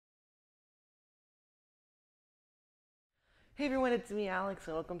Hey everyone, it's me Alex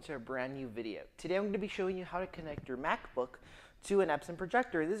and welcome to a brand new video. Today I'm going to be showing you how to connect your MacBook to an Epson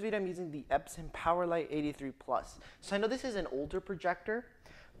projector. In this video I'm using the Epson PowerLite 83 Plus. So I know this is an older projector,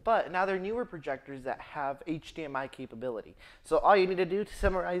 but now there are newer projectors that have HDMI capability. So all you need to do to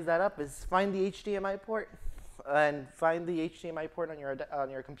summarize that up is find the HDMI port and find the HDMI port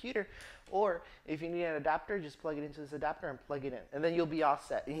on your computer, or if you need an adapter, just plug it into this adapter and plug it in, and then you'll be all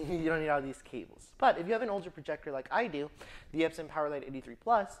set. You don't need all these cables. But if you have an older projector like I do, the Epson PowerLite 83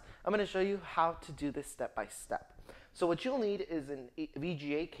 Plus, I'm going to show you how to do this step by step. So what you'll need is a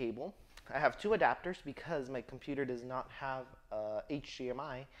VGA cable. I have two adapters because my computer does not have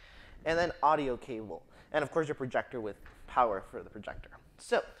HDMI, and then audio cable, and of course your projector with power for the projector.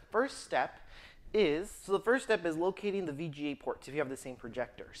 So the first step is locating the VGA ports if you have the same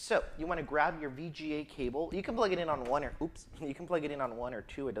projector. So you want to grab your VGA cable. You can plug it in on one or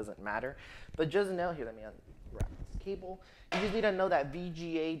two, it doesn't matter. But just know, here, let me unwrap this cable. You just need to know that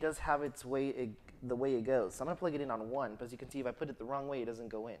VGA does have its way, the way it goes. So I'm going to plug it in on one, but as you can see, if I put it the wrong way, it doesn't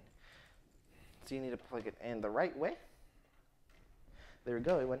go in. So you need to plug it in the right way. There we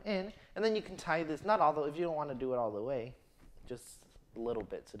go, it went in. And then you can tie this, not all the way, if you don't want to do it all the way, just a little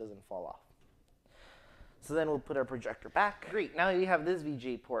bit so it doesn't fall off. So then we'll put our projector back. Great, now you have this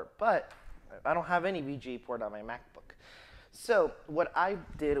VGA port, but I don't have any VGA port on my MacBook. So what I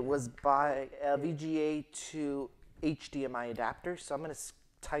did was buy a VGA to HDMI adapter. So I'm going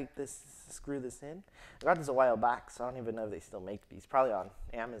to screw this in. I got this a while back, so I don't even know if they still make these. Probably on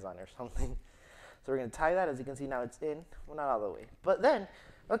Amazon or something. So we're going to tie that. As you can see now it's in. Well, not all the way. But then,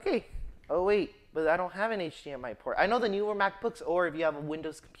 okay. Oh wait, but I don't have an HDMI port. I know the newer MacBooks, or if you have a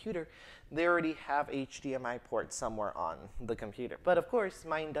Windows computer, they already have HDMI ports somewhere on the computer. But of course,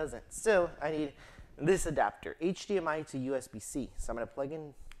 mine doesn't. So I need this adapter, HDMI to USB-C. So I'm going to plug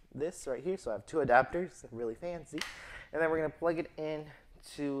in this right here. So I have two adapters, really fancy. And then we're going to plug it in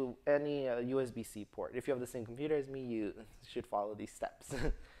to any USB-C port. If you have the same computer as me, you should follow these steps.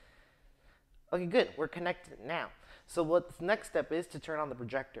 Okay, good. We're connected now. So what the next step is to turn on the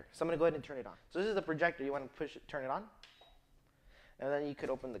projector. So I'm going to go ahead and turn it on. So this is the projector. You want to turn it on. And then you could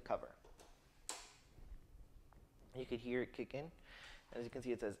open the cover. You could hear it kick in. As you can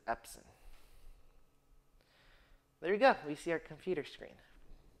see, it says Epson. There you go. We see our computer screen.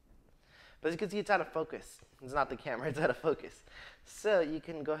 But as you can see, it's out of focus. It's not the camera. It's out of focus. So you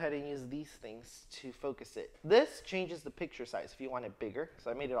can go ahead and use these things to focus it. This changes the picture size if you want it bigger. So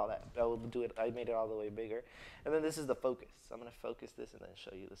I made it all that. I will do it. I made it all the way bigger. And then this is the focus. So I'm going to focus this and then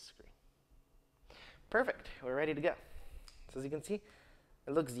show you the screen. Perfect. We're ready to go. So as you can see,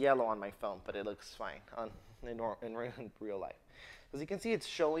 it looks yellow on my phone, but it looks fine in real life. As you can see, it's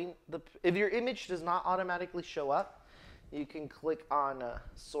showing if your image does not automatically show up, you can click on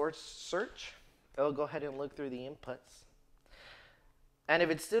source search. It'll go ahead and look through the inputs. And if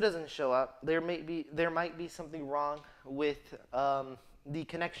it still doesn't show up, there might be something wrong with the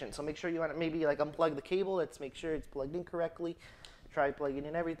connection. So make sure you want to maybe like unplug the cable. Let's make sure it's plugged in correctly. Try plugging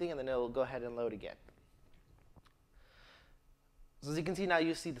in everything, and then it'll go ahead and load again. So as you can see now,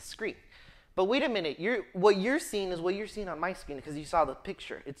 you see the screen. But wait a minute, what you're seeing is what you're seeing on my screen because you saw the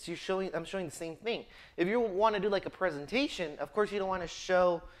picture. I'm showing the same thing. If you want to do like a presentation, of course you don't want to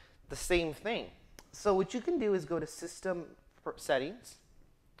show the same thing. So what you can do is go to System Settings.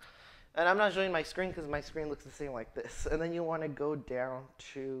 And I'm not showing my screen because my screen looks the same like this. And then you want to go down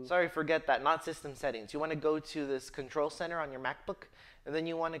to, sorry, forget that, not System Settings. You want to go to this Control Center on your MacBook. And then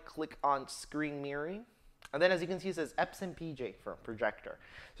you want to click on Screen Mirroring. And then as you can see, it says Epson PJ for projector.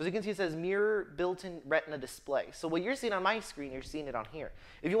 So as you can see, it says mirror built-in retina display. So what you're seeing on my screen, you're seeing it on here.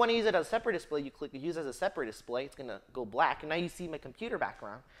 If you want to use it as a separate display, you click use as a separate display. It's going to go black. And now you see my computer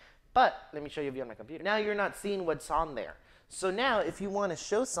background. But let me show you a view on my computer. Now you're not seeing what's on there. So now if you want to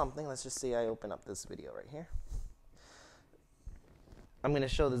show something, let's just say I open up this video right here. I'm going to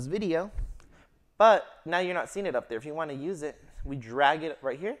show this video. But now you're not seeing it up there. If you want to use it, we drag it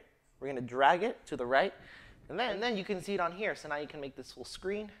right here. We're going to drag it to the right. And then you can see it on here. So now you can make this full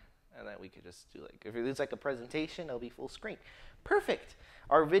screen. And then we could just do like, if it's like a presentation, it'll be full screen. Perfect.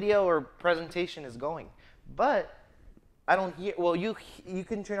 Our video or presentation is going. But I don't hear, well, you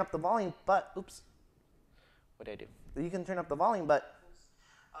can turn up the volume, but, oops. What did I do? You can turn up the volume, but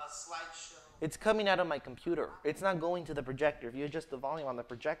slideshow. It's coming out of my computer. It's not going to the projector. If you adjust the volume on the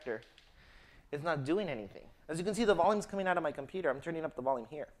projector, it's not doing anything. As you can see, the volume's coming out of my computer. I'm turning up the volume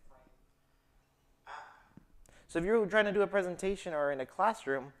here. So if you're trying to do a presentation or in a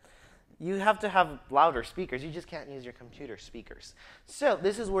classroom, you have to have louder speakers. You just can't use your computer speakers. So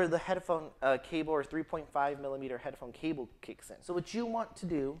this is where the headphone cable or 3.5 millimeter headphone cable kicks in. So what you want to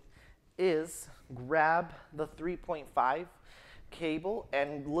do is grab the 3.5 cable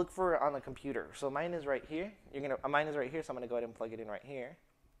and look for it on the computer. So mine is right here. Mine is right here, so I'm gonna go ahead and plug it in right here.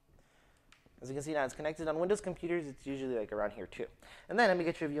 As you can see now, it's connected. On Windows computers, it's usually like around here too. And then let me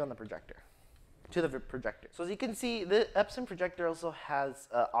get you a view on the projector. To the projector. So as you can see, the Epson projector also has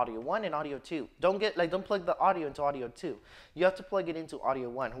audio 1 and audio 2. Don't plug the audio into audio 2. You have to plug it into audio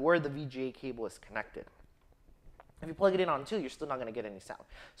 1, where the VGA cable is connected. If you plug it in on 2, you're still not going to get any sound.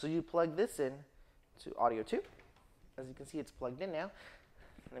 So you plug this in to audio 2. As you can see, it's plugged in now.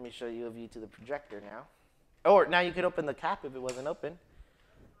 Let me show you a view to the projector now. Or now you could open the cap if it wasn't open.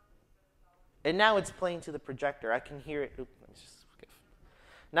 And now it's playing to the projector. I can hear it. Oops, let me just skip.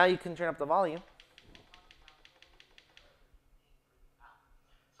 Now you can turn up the volume.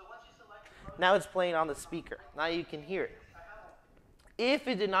 Now it's playing on the speaker. Now you can hear it. If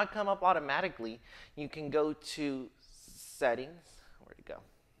it did not come up automatically, you can go to settings. Where'd it go?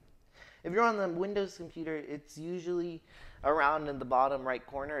 If you're on the Windows computer, it's usually around in the bottom right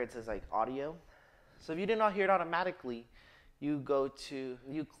corner. It says like audio. So if you did not hear it automatically, you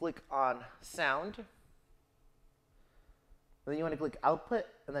click on sound. And then you want to click output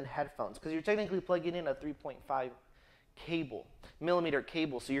and then headphones, because you're technically plugging in a 3.5 millimeter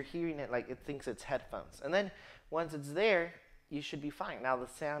cable, so you're hearing it like it thinks it's headphones. And then once it's there, you should be fine. Now the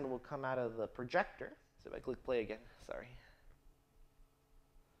sound will come out of the projector. So if I click play again, sorry.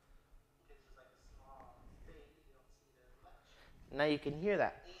 Now you can hear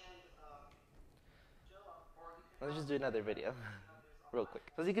that. Let's just do another video real quick.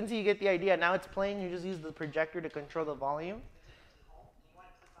 So as you can see, you get the idea. Now it's playing. You just use the projector to control the volume.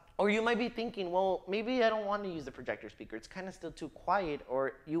 Or you might be thinking, well, maybe I don't want to use the projector speaker. It's kind of still too quiet,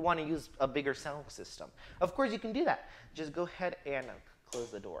 or you want to use a bigger sound system. Of course, you can do that. Just go ahead and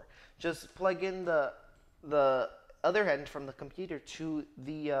close the door. Just plug in the other end from the computer to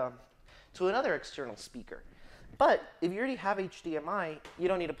another external speaker. But if you already have HDMI, you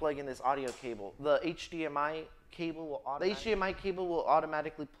don't need to plug in this audio cable. The HDMI cable will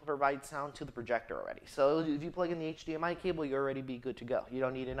automatically provide sound to the projector already. So if you plug in the HDMI cable, you'll already be good to go. You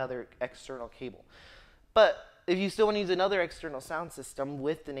don't need another external cable. But if you still want to use another external sound system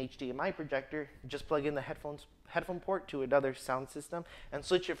with an HDMI projector, just plug in the headphone port to another sound system and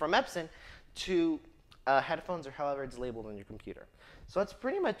switch it from Epson to headphones, or however it's labeled on your computer. So that's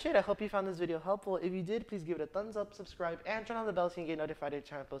pretty much it. I hope you found this video helpful. If you did, please give it a thumbs up, subscribe, and turn on the bell so you can get notified every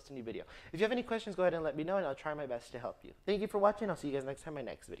time I post a new video. If you have any questions, go ahead and let me know, and I'll try my best to help you. Thank you for watching. I'll see you guys next time in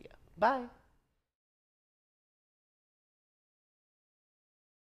my next video. Bye!